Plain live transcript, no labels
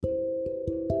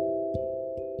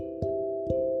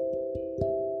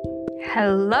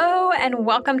Hello, and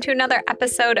welcome to another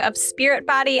episode of Spirit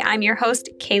Body. I'm your host,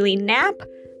 Kaylee Knapp.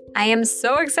 I am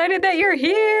so excited that you're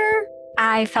here.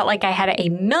 I felt like I had a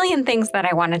million things that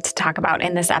I wanted to talk about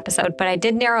in this episode, but I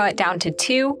did narrow it down to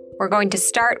two. We're going to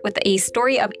start with a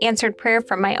story of answered prayer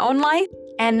from my own life,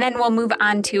 and then we'll move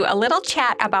on to a little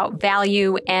chat about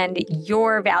value and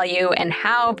your value and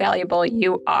how valuable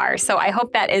you are. So I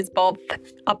hope that is both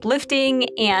uplifting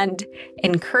and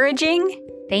encouraging.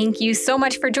 Thank you so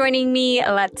much for joining me.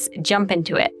 Let's jump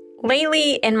into it.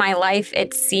 Lately in my life,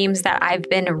 it seems that I've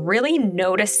been really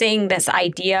noticing this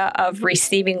idea of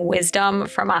receiving wisdom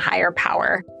from a higher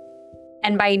power.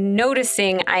 And by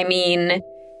noticing, I mean,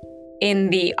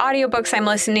 in the audiobooks I'm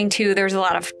listening to, there's a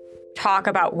lot of talk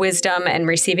about wisdom and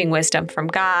receiving wisdom from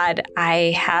God.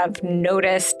 I have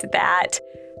noticed that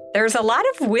there's a lot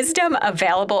of wisdom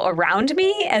available around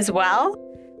me as well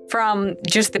from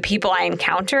just the people I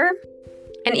encounter.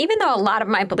 And even though a lot of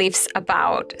my beliefs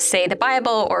about, say, the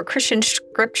Bible or Christian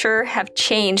scripture have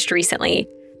changed recently,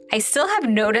 I still have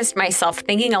noticed myself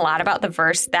thinking a lot about the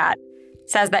verse that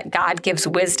says that God gives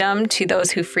wisdom to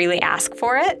those who freely ask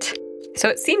for it. So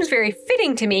it seems very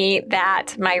fitting to me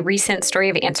that my recent story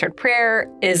of answered prayer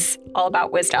is all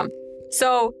about wisdom.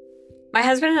 So my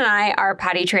husband and I are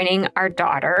potty training our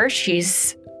daughter.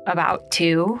 She's about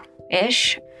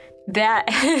 2-ish. That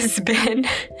has been...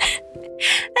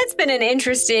 That's been an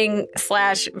interesting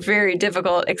 / very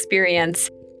difficult experience,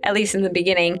 at least in the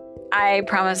beginning. I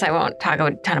promise I won't talk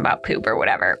a ton about poop or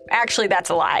whatever. Actually,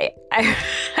 that's a lie.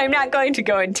 I'm not going to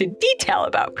go into detail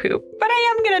about poop, but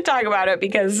I am going to talk about it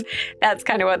because that's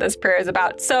kind of what this prayer is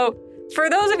about. So for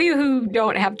those of you who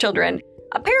don't have children,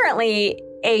 apparently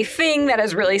a thing that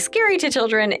is really scary to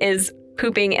children is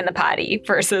pooping in the potty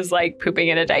versus like pooping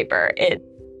in a diaper.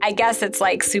 I guess it's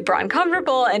like super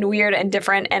uncomfortable and weird and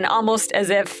different, and almost as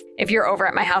if you're over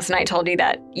at my house and I told you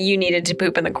that you needed to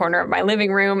poop in the corner of my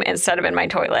living room instead of in my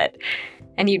toilet.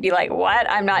 And you'd be like, what?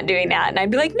 I'm not doing that. And I'd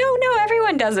be like, no,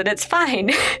 everyone does it. It's fine.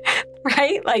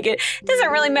 Right? Like it doesn't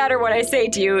really matter what I say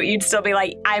to you. You'd still be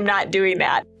like, I'm not doing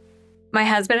that. My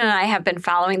husband and I have been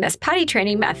following this potty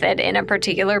training method in a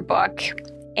particular book,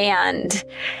 and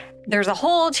there's a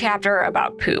whole chapter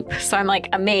about poop. So I'm like,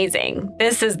 amazing.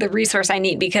 This is the resource I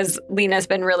need because Lena's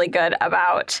been really good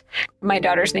about, my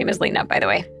daughter's name is Lena, by the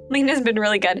way. Lena's been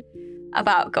really good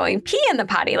about going pee in the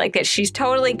potty like that. She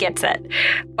totally gets it.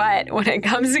 But when it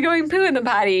comes to going poo in the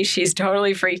potty, she's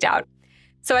totally freaked out.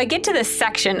 So I get to this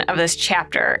section of this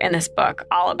chapter in this book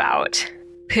all about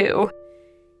poo.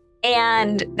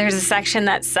 And there's a section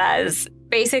that says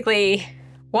basically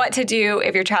what to do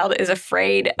if your child is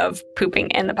afraid of pooping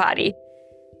in the potty.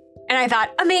 And I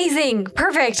thought, amazing,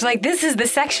 perfect. Like this is the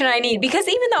section I need, because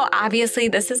even though obviously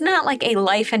this is not like a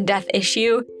life and death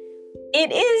issue,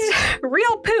 it is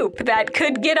real poop that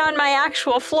could get on my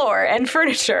actual floor and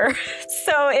furniture.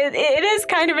 So it is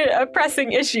kind of a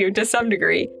pressing issue to some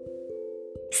degree.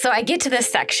 So I get to this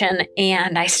section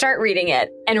and I start reading it,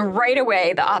 and right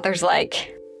away the author's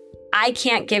like, I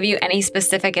can't give you any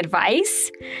specific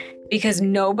advice because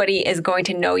nobody is going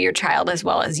to know your child as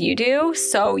well as you do.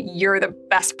 So you're the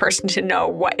best person to know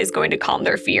what is going to calm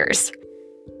their fears.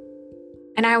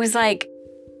 And I was like,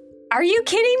 are you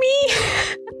kidding me?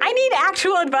 I need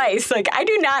actual advice. Like, I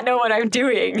do not know what I'm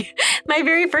doing. My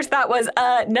very first thought was,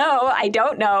 no, I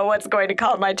don't know what's going to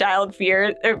calm my child's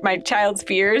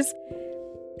fears.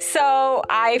 So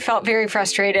I felt very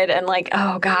frustrated and like,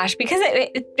 oh gosh, because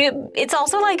it's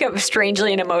also like a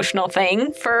strangely an emotional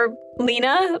thing for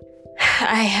Lena.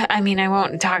 I mean, I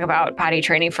won't talk about potty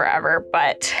training forever,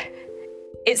 but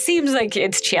it seems like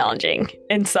it's challenging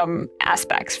in some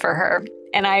aspects for her.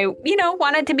 And I,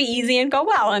 want it to be easy and go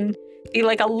well and be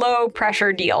like a low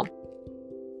pressure deal.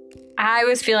 I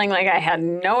was feeling like I had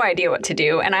no idea what to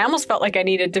do, and I almost felt like I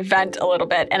needed to vent a little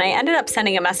bit. And I ended up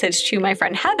sending a message to my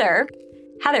friend Heather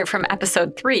from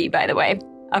episode 3, by the way,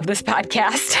 of this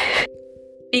podcast.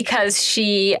 Because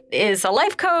she is a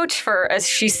life coach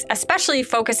she especially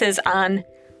focuses on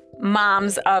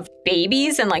moms of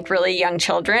babies and like really young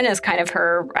children is kind of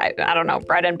her, I don't know,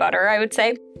 bread and butter, I would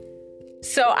say.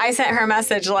 So I sent her a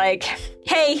message like,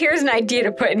 hey, here's an idea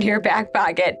to put in your back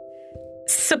pocket.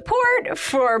 Support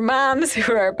for moms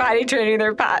who are potty training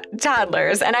their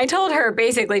toddlers. And I told her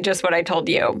basically just what I told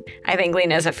you. I think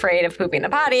Lena's afraid of pooping the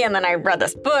potty. And then I read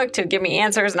this book to give me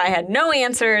answers, and I had no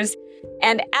answers.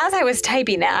 And as I was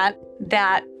typing that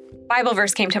Bible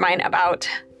verse came to mind about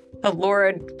the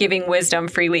Lord giving wisdom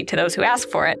freely to those who ask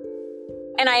for it.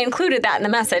 And I included that in the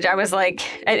message. I was like,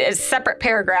 a separate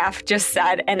paragraph just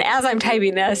said, and as I'm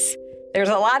typing this, There's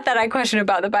a lot that I question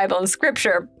about the Bible and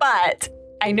scripture, but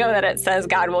I know that it says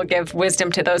God will give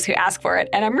wisdom to those who ask for it.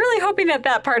 And I'm really hoping that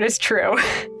that part is true.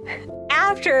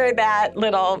 After that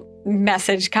little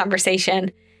message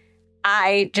conversation,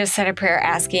 I just said a prayer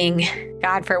asking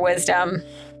God for wisdom.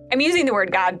 I'm using the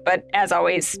word God, but as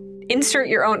always, insert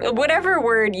your own, whatever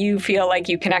word you feel like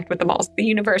you connect with the most, the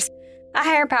universe, a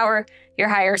higher power, your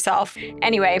higher self.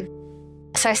 Anyway,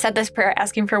 so I said this prayer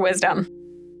asking for wisdom.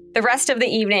 The rest of the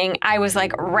evening, I was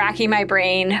like racking my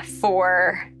brain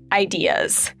for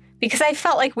ideas because I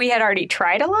felt like we had already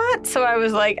tried a lot. So I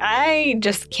was like, I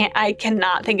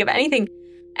cannot think of anything.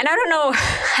 And I don't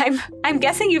know, I'm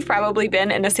guessing you've probably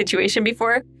been in a situation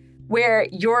before where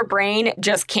your brain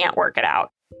just can't work it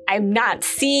out. I'm not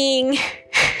seeing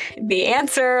the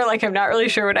answer, like I'm not really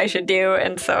sure what I should do.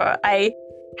 And so I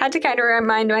had to kind of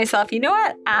remind myself, you know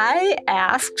what? I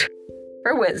asked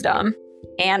for wisdom,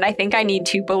 and I think I need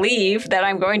to believe that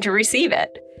I'm going to receive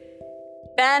it.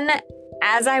 Then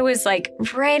as I was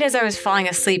right as I was falling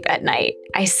asleep at night,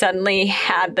 I suddenly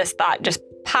had this thought just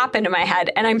pop into my head.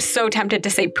 And I'm so tempted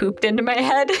to say pooped into my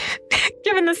head,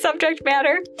 given the subject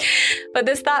matter. But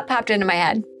this thought popped into my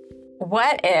head.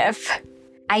 What if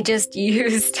I just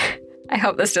used, I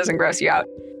hope this doesn't gross you out.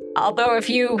 Although if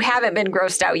you haven't been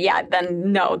grossed out yet,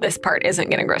 then no, this part isn't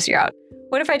going to gross you out.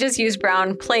 What if I just used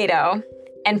brown Play-Doh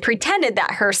and pretended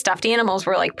that her stuffed animals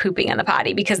were like pooping in the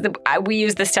potty? Because we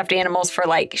use the stuffed animals for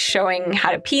like showing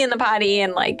how to pee in the potty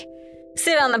and like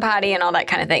sit on the potty and all that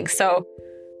kind of thing. So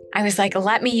I was like,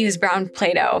 let me use brown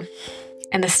Play-Doh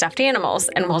and the stuffed animals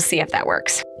and we'll see if that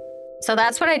works. So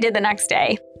that's what I did the next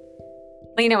day.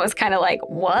 Lena was kind of like,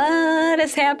 what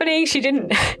is happening? She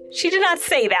did not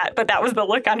say that, but that was the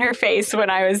look on her face when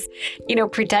I was,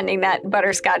 pretending that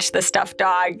Butterscotch, the stuffed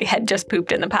dog, had just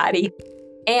pooped in the potty.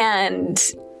 And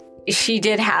she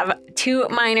did have 2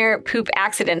 minor poop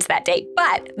accidents that day.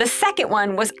 But the second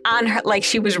one was on her, like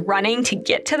she was running to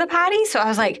get to the potty. So I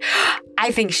was like,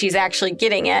 I think she's actually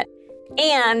getting it.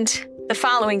 And the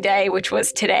following day, which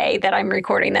was today that I'm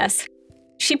recording this,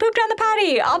 she pooped on the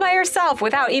potty all by herself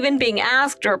without even being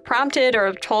asked or prompted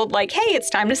or told like, hey, it's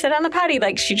time to sit on the potty.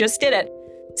 Like she just did it.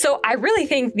 So I really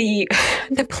think the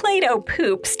Play-Doh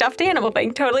poop stuffed animal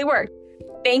thing totally worked.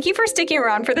 Thank you for sticking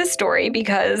around for this story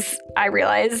because I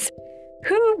realize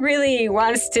who really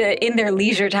wants to, in their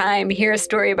leisure time, hear a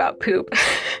story about poop?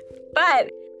 But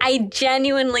I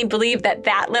genuinely believe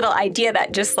that little idea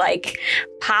that just like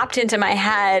popped into my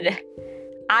head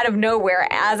out of nowhere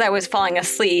as I was falling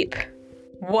asleep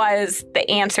was the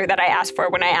answer that I asked for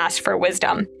when I asked for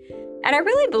wisdom. And I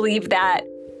really believe that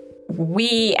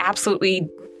we absolutely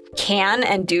can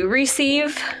and do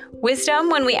receive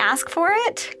wisdom when we ask for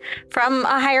it from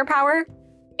a higher power.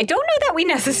 I don't know that we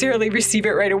necessarily receive it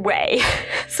right away.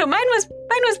 So mine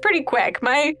was pretty quick.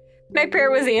 My prayer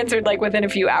was answered like within a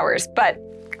few hours, but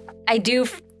I do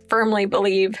firmly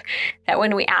believe that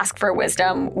when we ask for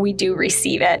wisdom, we do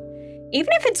receive it.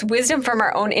 Even if it's wisdom from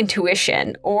our own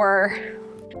intuition, or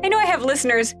I know I have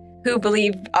listeners who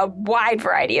believe a wide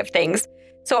variety of things.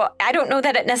 So I don't know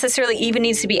that it necessarily even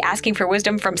needs to be asking for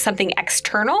wisdom from something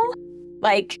external,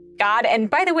 like God. And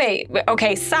by the way,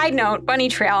 okay, side note, bunny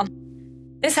trail,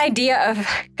 this idea of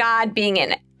God being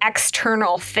an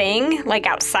external thing, like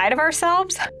outside of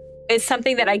ourselves, is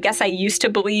something that I guess I used to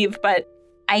believe, but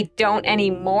I don't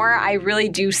anymore. I really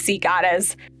do see God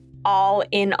as all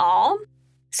in all.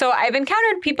 So I've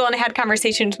encountered people and had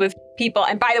conversations with people.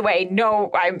 And by the way, no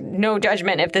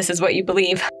judgment if this is what you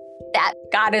believe, that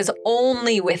God is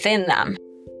only within them.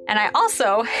 And I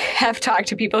also have talked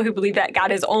to people who believe that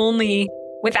God is only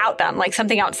without them, like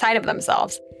something outside of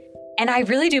themselves. And I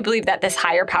really do believe that this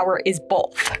higher power is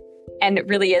both, and it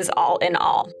really is all in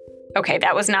all. Okay,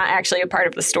 that was not actually a part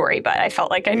of the story, but I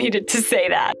felt like I needed to say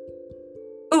that.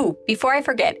 Ooh, before I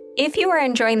forget, if you are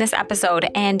enjoying this episode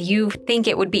and you think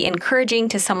it would be encouraging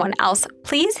to someone else,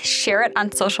 please share it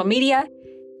on social media.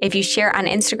 If you share on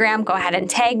Instagram, go ahead and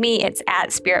tag me. It's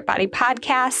at Spirit Body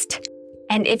Podcast.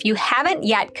 And if you haven't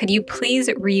yet, could you please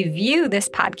review this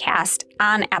podcast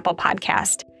on Apple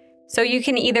Podcast? So you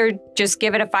can either just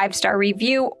give it a 5-star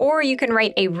review or you can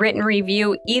write a written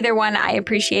review. Either one, I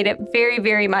appreciate it very,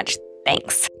 very much.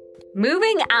 Thanks.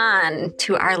 Moving on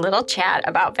to our little chat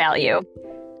about value.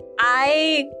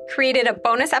 I created a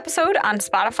bonus episode on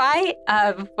Spotify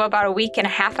about a week and a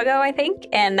half ago, I think.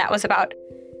 And that was about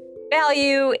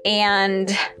value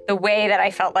and the way that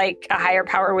I felt like a higher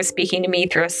power was speaking to me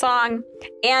through a song.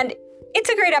 And it's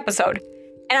a great episode.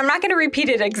 And I'm not going to repeat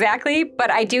it exactly, but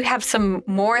I do have some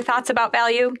more thoughts about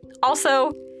value.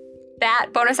 Also, that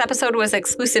bonus episode was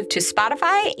exclusive to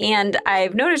Spotify. And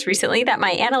I've noticed recently that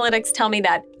my analytics tell me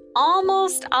that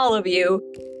almost all of you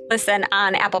listen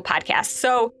on Apple Podcasts.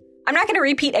 So I'm not going to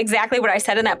repeat exactly what I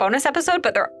said in that bonus episode,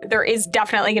 but there is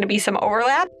definitely going to be some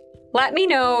overlap. Let me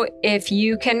know if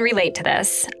you can relate to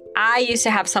this. I used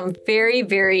to have some very,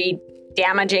 very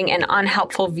damaging and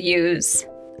unhelpful views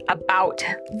about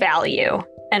value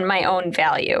and my own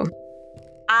value.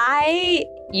 I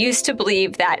used to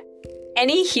believe that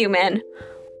any human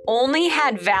only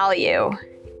had value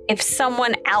if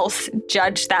someone else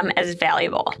judged them as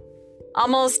valuable.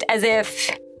 Almost as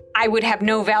if I would have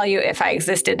no value if I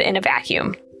existed in a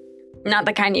vacuum. Not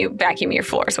the kind you vacuum your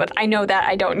floors with. I know that.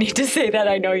 I don't need to say that.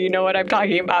 I know you know what I'm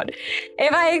talking about.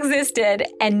 If I existed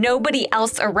and nobody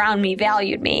else around me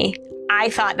valued me, I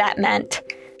thought that meant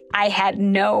I had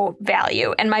no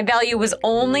value. And my value was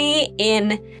only in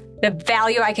the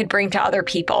value I could bring to other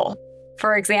people.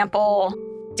 For example,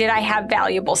 did I have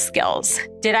valuable skills?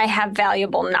 Did I have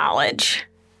valuable knowledge?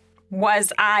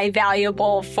 Was I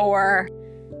valuable for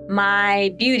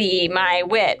my beauty, my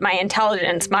wit, my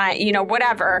intelligence, my,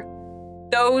 whatever?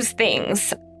 Those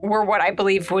things were what I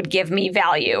believe would give me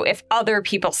value if other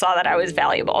people saw that I was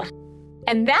valuable.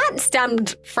 And that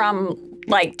stemmed from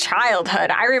childhood.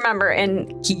 I remember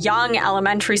in young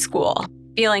elementary school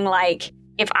feeling like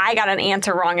if I got an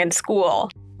answer wrong in school,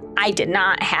 I did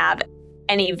not have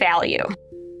any value.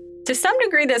 To some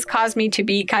degree, this caused me to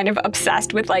be kind of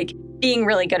obsessed with being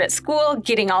really good at school,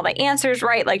 getting all the answers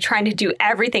right, trying to do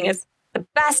everything as the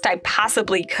best I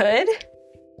possibly could.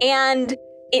 And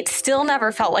it still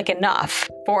never felt like enough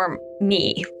for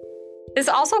me. This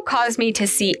also caused me to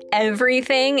see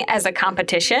everything as a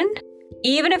competition.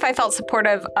 Even if I felt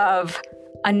supportive of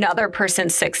another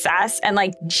person's success and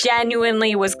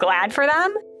genuinely was glad for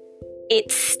them,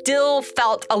 it still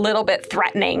felt a little bit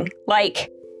threatening.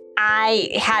 I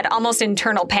had almost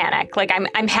internal panic.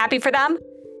 I'm happy for them,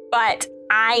 but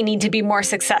I need to be more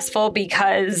successful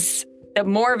because the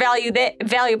more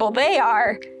valuable they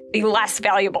are, the less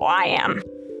valuable I am.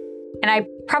 And I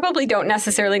probably don't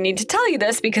necessarily need to tell you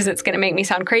this because it's going to make me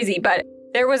sound crazy, but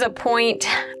there was a point,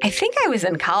 I think I was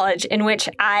in college, in which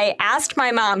I asked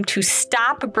my mom to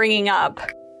stop bringing up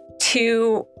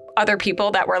two other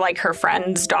people that were her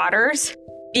friends' daughters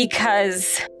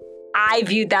because I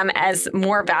viewed them as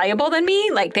more valuable than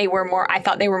me. I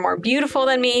thought they were more beautiful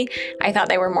than me. I thought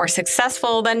they were more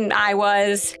successful than I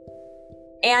was.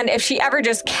 And if she ever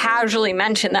just casually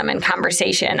mentioned them in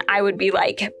conversation, I would be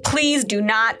like, please do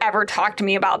not ever talk to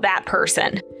me about that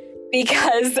person.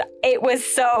 Because it was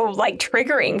so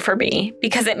triggering for me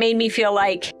because it made me feel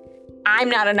like I'm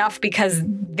not enough because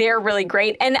they're really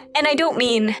great. And I don't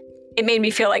mean it made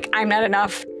me feel like I'm not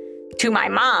enough to my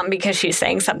mom because she's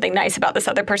saying something nice about this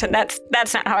other person. That's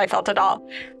not how I felt at all.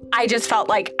 I just felt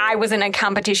like I was in a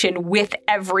competition with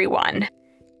everyone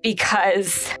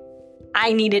because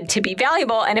I needed to be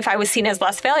valuable. And if I was seen as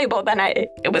less valuable, then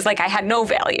it was like I had no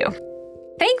value.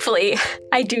 Thankfully,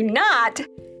 I do not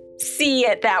see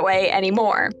it that way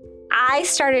anymore. I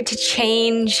started to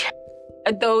change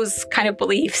those kind of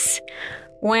beliefs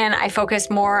when I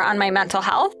focused more on my mental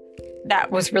health.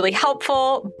 That was really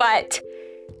helpful, but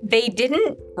they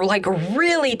didn't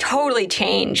really totally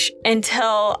change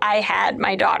until I had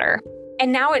my daughter.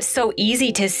 And now it's so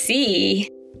easy to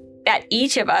see that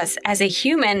each of us as a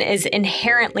human is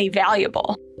inherently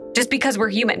valuable just because we're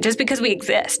human, just because we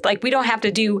exist. We don't have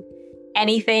to do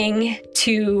anything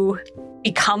to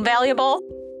become valuable.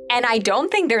 And I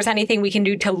don't think there's anything we can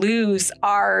do to lose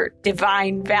our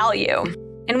divine value.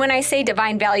 And when I say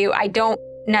divine value, I don't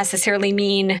necessarily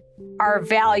mean our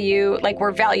value,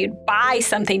 we're valued by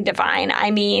something divine. I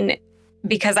mean,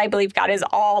 because I believe God is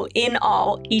all in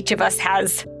all, each of us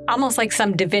has almost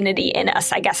some divinity in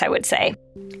us, I guess I would say.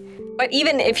 But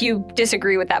even if you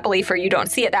disagree with that belief or you don't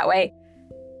see it that way,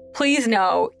 please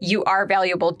know you are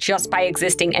valuable just by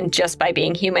existing and just by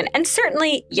being human. And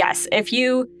certainly, yes, if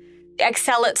you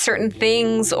excel at certain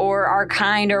things or are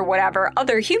kind or whatever,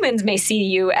 other humans may see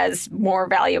you as more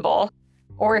valuable.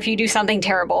 Or if you do something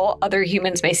terrible, other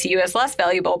humans may see you as less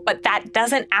valuable. But that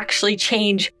doesn't actually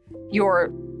change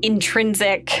your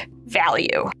intrinsic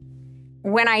value.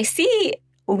 When I see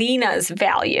Lena's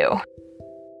value,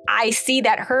 I see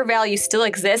that her value still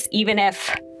exists even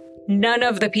if none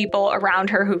of the people around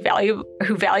her who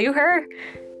value her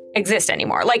exist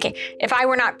anymore. If I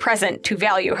were not present to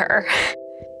value her,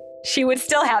 she would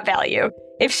still have value.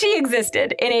 If she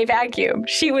existed in a vacuum,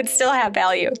 she would still have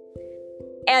value.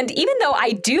 And even though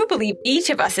I do believe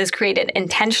each of us is created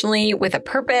intentionally with a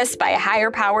purpose by a higher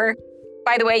power,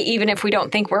 by the way, even if we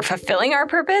don't think we're fulfilling our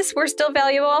purpose, we're still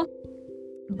valuable.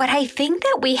 But I think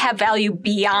that we have value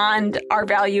beyond our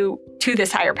value to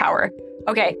this higher power.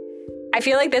 Okay, I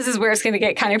feel like this is where it's going to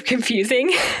get kind of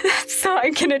confusing. So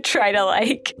I'm going to try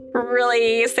to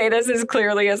really say this as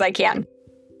clearly as I can.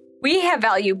 We have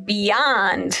value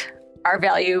beyond our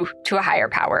value to a higher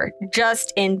power,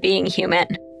 just in being human.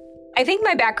 I think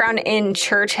my background in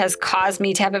church has caused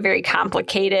me to have a very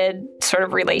complicated sort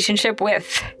of relationship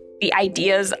with the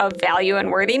ideas of value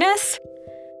and worthiness.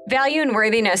 Value and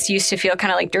worthiness used to feel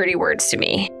kind of like dirty words to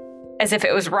me, as if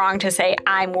it was wrong to say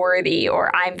I'm worthy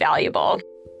or I'm valuable.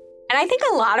 And I think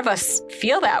a lot of us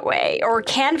feel that way or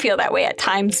can feel that way at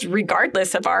times,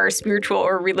 regardless of our spiritual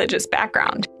or religious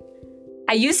background.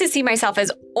 I used to see myself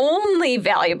as only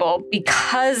valuable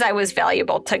because I was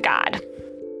valuable to God.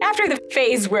 After the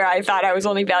phase where I thought I was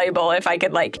only valuable if I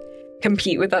could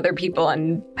compete with other people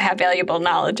and have valuable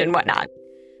knowledge and whatnot.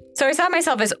 So I saw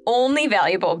myself as only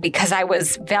valuable because I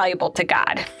was valuable to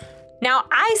God. Now,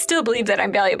 I still believe that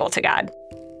I'm valuable to God,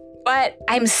 but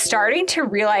I'm starting to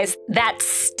realize that's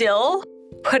still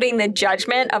putting the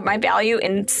judgment of my value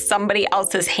in somebody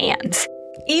else's hands.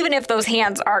 Even if those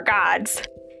hands are God's,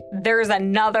 there's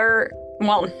another,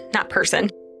 not person,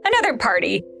 another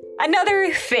party,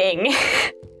 another thing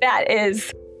that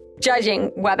is judging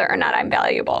whether or not I'm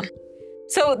valuable.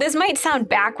 So this might sound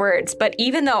backwards, but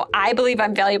even though I believe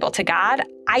I'm valuable to God,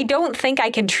 I don't think I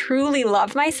can truly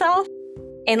love myself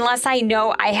unless I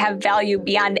know I have value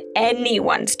beyond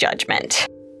anyone's judgment,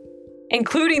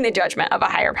 including the judgment of a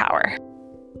higher power.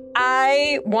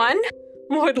 I, one,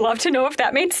 would love to know if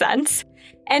that made sense.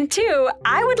 And two,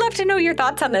 I would love to know your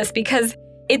thoughts on this because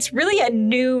it's really a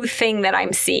new thing that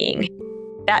I'm seeing,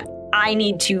 that I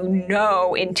need to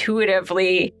know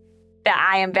intuitively that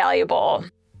I am valuable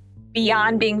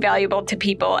beyond being valuable to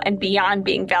people and beyond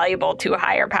being valuable to a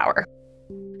higher power.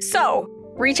 So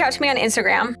reach out to me on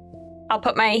Instagram. I'll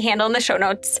put my handle in the show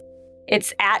notes.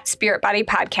 It's at Spirit Body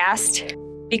Podcast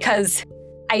because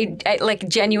I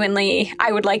genuinely,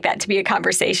 I would like that to be a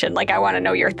conversation. I want to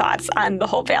know your thoughts on the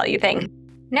whole value thing.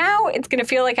 Now it's going to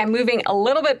feel like I'm moving a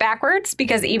little bit backwards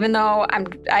because even though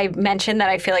I mentioned that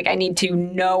I feel like I need to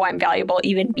know I'm valuable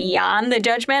even beyond the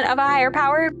judgment of a higher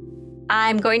power,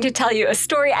 I'm going to tell you a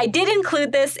story. I did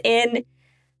include this in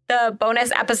the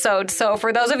bonus episode. So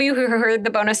for those of you who heard the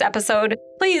bonus episode,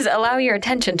 please allow your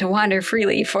attention to wander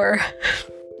freely for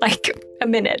a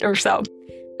minute or so.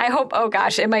 I hope, oh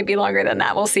gosh, it might be longer than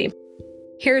that. We'll see.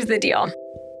 Here's the deal.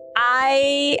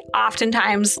 I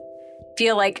oftentimes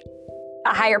feel like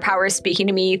a higher power is speaking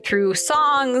to me through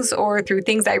songs or through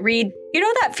things I read. You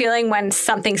know that feeling when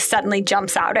something suddenly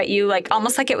jumps out at you,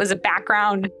 almost like it was a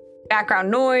background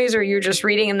noise, or you're just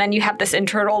reading and then you have this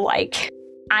internal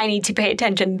I need to pay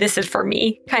attention, this is for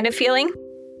me kind of feeling.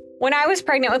 When I was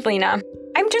pregnant with Lena,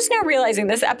 I'm just now realizing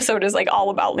this episode is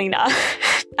all about Lena.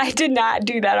 I did not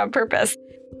do that on purpose.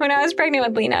 When I was pregnant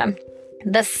with Lena,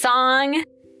 the song,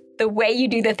 The Way You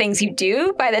Do the Things You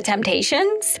Do by The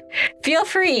Temptations, feel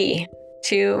free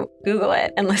to Google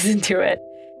it and listen to it.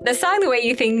 The song, The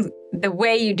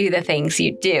Way You Do the Things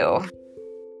You Do,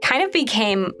 kind of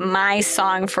became my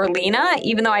song for Lena,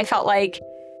 even though I felt like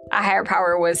a higher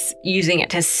power was using it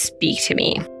to speak to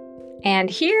me. And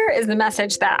here is the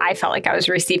message that I felt like I was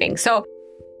receiving. So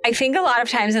I think a lot of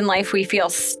times in life we feel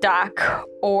stuck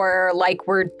or like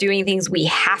we're doing things we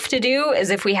have to do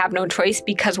as if we have no choice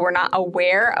because we're not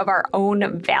aware of our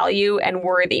own value and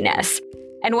worthiness.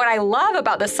 And what I love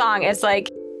about the song is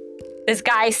this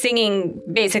guy singing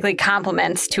basically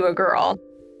compliments to a girl.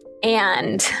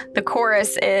 And the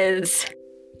chorus is,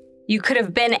 "You could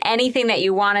have been anything that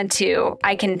you wanted to.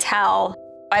 I can tell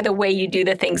by the way you do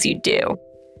the things you do."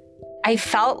 I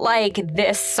felt like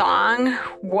this song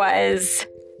was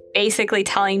basically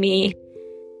telling me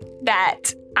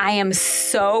that I am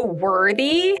so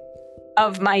worthy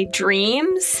of my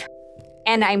dreams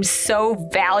and I'm so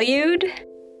valued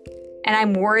and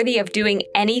I'm worthy of doing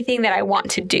anything that I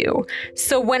want to do.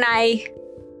 So when I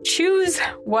choose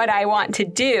what I want to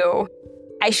do,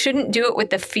 I shouldn't do it with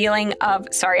the feeling of,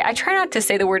 sorry, I try not to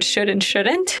say the word should and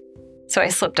shouldn't, so I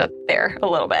slipped up there a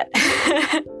little bit.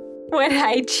 When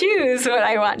I choose what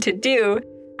I want to do,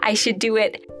 I should do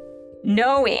it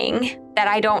knowing that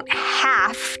I don't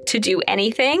have to do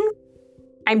anything.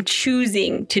 I'm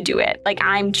choosing to do it.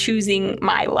 I'm choosing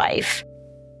my life.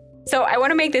 So I want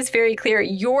to make this very clear.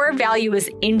 Your value is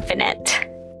infinite.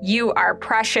 You are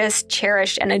precious,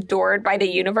 cherished, and adored by the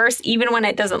universe, even when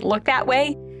it doesn't look that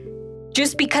way.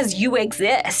 Just because you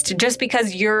exist, just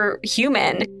because you're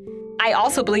human, I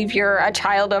also believe you're a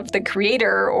child of the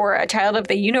creator or a child of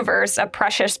the universe, a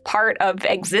precious part of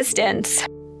existence.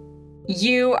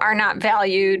 You are not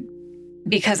valued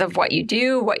because of what you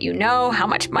do, what you know, how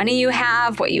much money you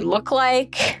have, what you look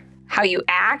like, how you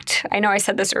act. I know I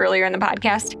said this earlier in the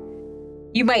podcast.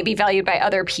 You might be valued by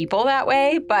other people that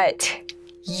way, but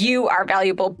you are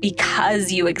valuable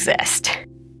because you exist.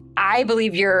 I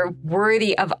believe you're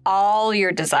worthy of all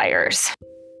your desires.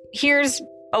 Here's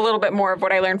a little bit more of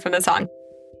what I learned from the song.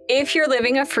 If you're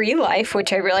living a free life,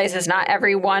 which I realize is not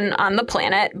everyone on the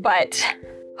planet, but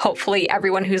hopefully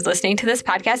everyone who's listening to this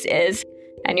podcast is,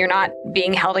 and you're not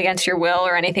being held against your will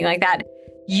or anything like that,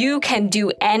 you can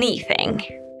do anything.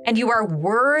 And you are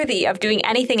worthy of doing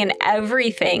anything and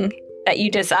everything that you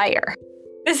desire.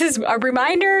 This is a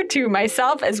reminder to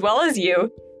myself as well as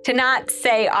you to not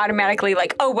say automatically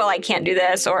like, oh, well, I can't do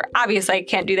this, or obviously I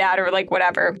can't do that, or like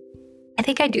whatever. I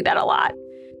think I do that a lot,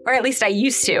 or at least I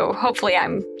used to. Hopefully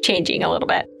I'm changing a little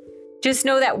bit. Just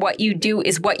know that what you do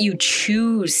is what you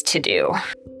choose to do.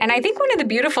 And I think one of the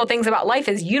beautiful things about life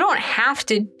is you don't have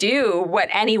to do what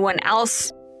anyone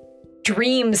else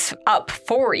dreams up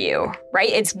for you, right?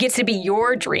 It gets to be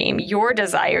your dream, your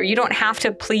desire. You don't have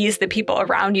to please the people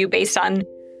around you based on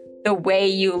the way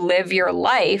you live your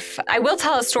life. I will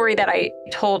tell a story that I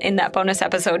told in that bonus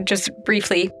episode just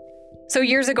briefly. So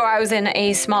years ago, I was in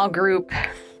a small group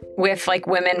with like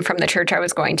women from the church I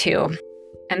was going to.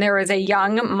 And there was a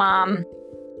young mom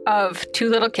of 2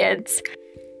 little kids.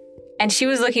 And she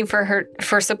was looking for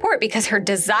support because her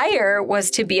desire was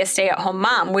to be a stay-at-home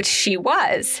mom, which she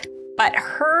was. But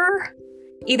her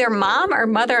either mom or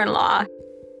mother-in-law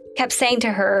kept saying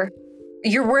to her,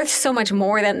 you're worth so much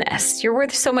more than this. You're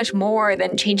worth so much more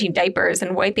than changing diapers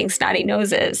and wiping snotty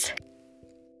noses.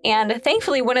 And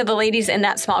thankfully, one of the ladies in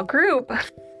that small group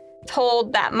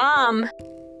told that mom,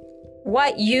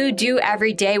 what you do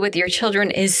every day with your children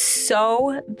is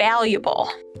so valuable.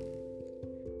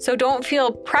 So don't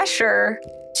feel pressure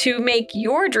to make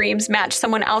your dreams match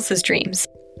someone else's dreams.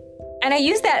 And I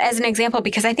use that as an example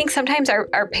because I think sometimes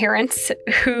our parents,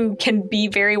 who can be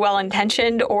very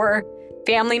well-intentioned, or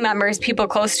family members, people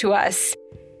close to us,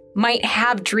 might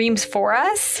have dreams for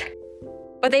us,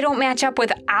 but they don't match up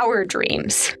with our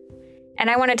dreams. And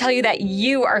I want to tell you that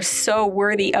you are so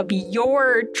worthy of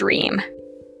your dream.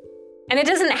 And it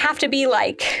doesn't have to be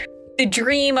like the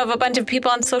dream of a bunch of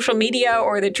people on social media,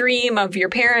 or the dream of your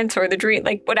parents, or the dream,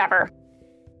 like whatever.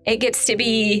 It gets to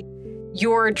be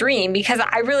your dream because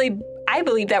I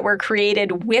believe that we're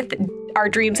created with our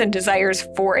dreams and desires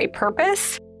for a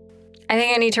purpose. I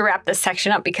think I need to wrap this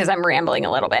section up because I'm rambling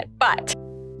a little bit, but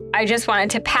I just wanted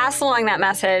to pass along that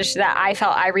message that I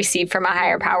felt I received from a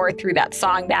higher power through that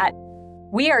song, that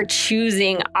we are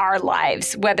choosing our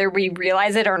lives, whether we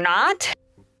realize it or not.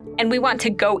 And we want to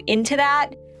go into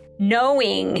that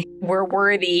knowing we're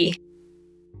worthy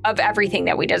of everything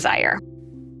that we desire.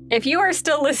 If you are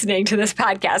still listening to this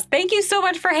podcast, thank you so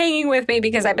much for hanging with me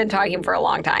because I've been talking for a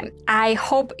long time. I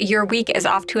hope your week is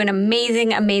off to an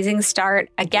amazing, amazing start.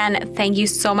 Again, thank you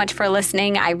so much for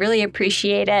listening. I really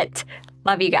appreciate it.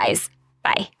 Love you guys.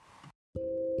 Bye.